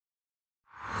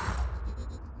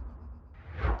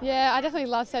Yeah, I definitely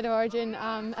love State of Origin.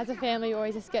 As a family, we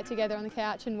always just get together on the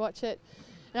couch and watch it.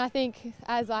 And I think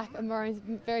as like a Maroons,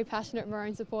 very passionate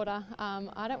Maroons supporter,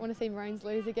 I don't want to see Maroons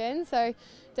lose again. So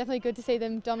definitely good to see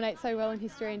them dominate so well in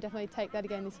history and definitely take that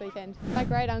again this weekend. My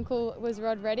great uncle was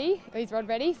Rod Reddy. He's Rod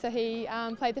Reddy, so he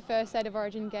played the first State of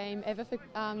Origin game ever for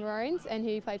Maroons, and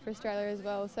he played for Australia as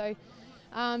well. So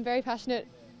very passionate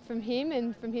from him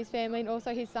and from his family, and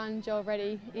also his son Joel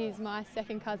Reddy is my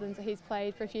second cousin, so he's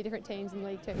played for a few different teams in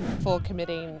League Two. Before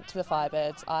committing to the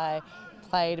Firebirds, I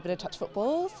played a bit of touch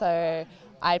football, so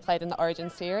I played in the Origin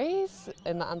series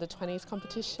in the under-20s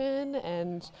competition,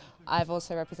 and I've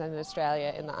also represented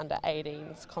Australia in the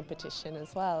under-18s competition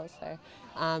as well.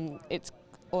 So it's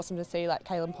awesome to see like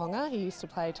Kalen Ponga, he used to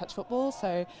play touch football,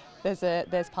 so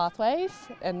there's pathways,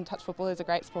 and touch football is a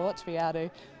great sport to be able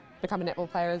to become a netball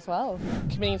player as well.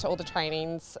 Committing to all the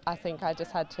trainings, I think I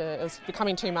just had to, it was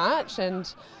becoming too much,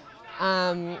 and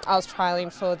I was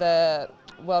trialling for the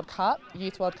World Cup,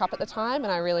 Youth World Cup at the time,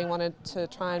 and I really wanted to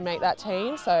try and make that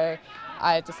team, so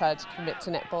I decided to commit to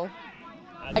netball.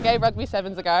 I gave rugby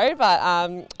sevens a go, but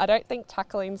I don't think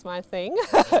tackling's my thing.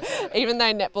 Even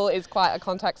though netball is quite a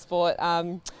contact sport,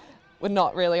 we're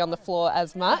not really on the floor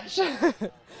as much.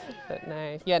 But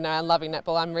no, I'm loving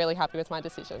netball. I'm really happy with my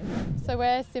decision. So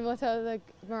we're similar to the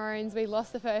Maroons. We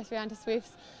lost the first round to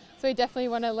Swifts, so we definitely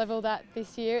want to level that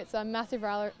this year. It's a massive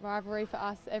rivalry for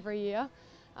us every year.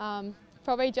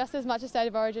 Probably just as much a State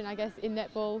of Origin, I guess, in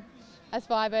netball as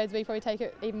Firebirds. We probably take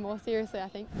it even more seriously, I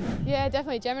think. Yeah,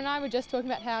 definitely. Jemma and I were just talking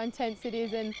about how intense it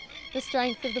is and the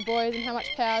strength of the boys and how much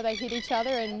power they hit each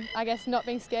other, and I guess not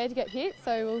being scared to get hit.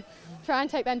 So we'll try and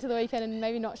take that into the weekend and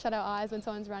maybe not shut our eyes when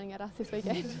someone's running at us this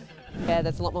weekend. Yeah,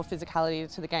 there's a lot more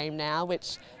physicality to the game now,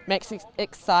 which makes it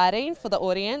exciting for the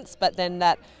audience, but then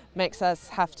that makes us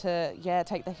have to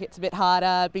take the hits a bit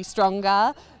harder, be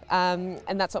stronger, and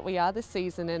that's what we are this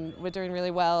season, and we're doing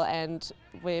really well, and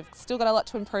we've still got a lot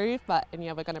to improve, but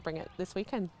we're going to bring it this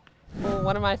weekend. Well,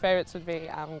 one of my favourites would be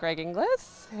Greg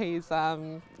Inglis. He's,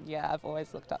 I've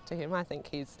always looked up to him. I think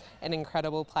he's an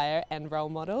incredible player and role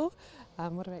model.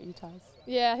 What about you, Taz?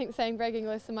 Yeah, I think the same. Greg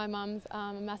Inglis, and my mum's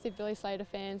a massive Billy Slater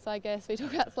fan, so I guess we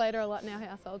talk about Slater a lot in our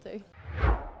household too.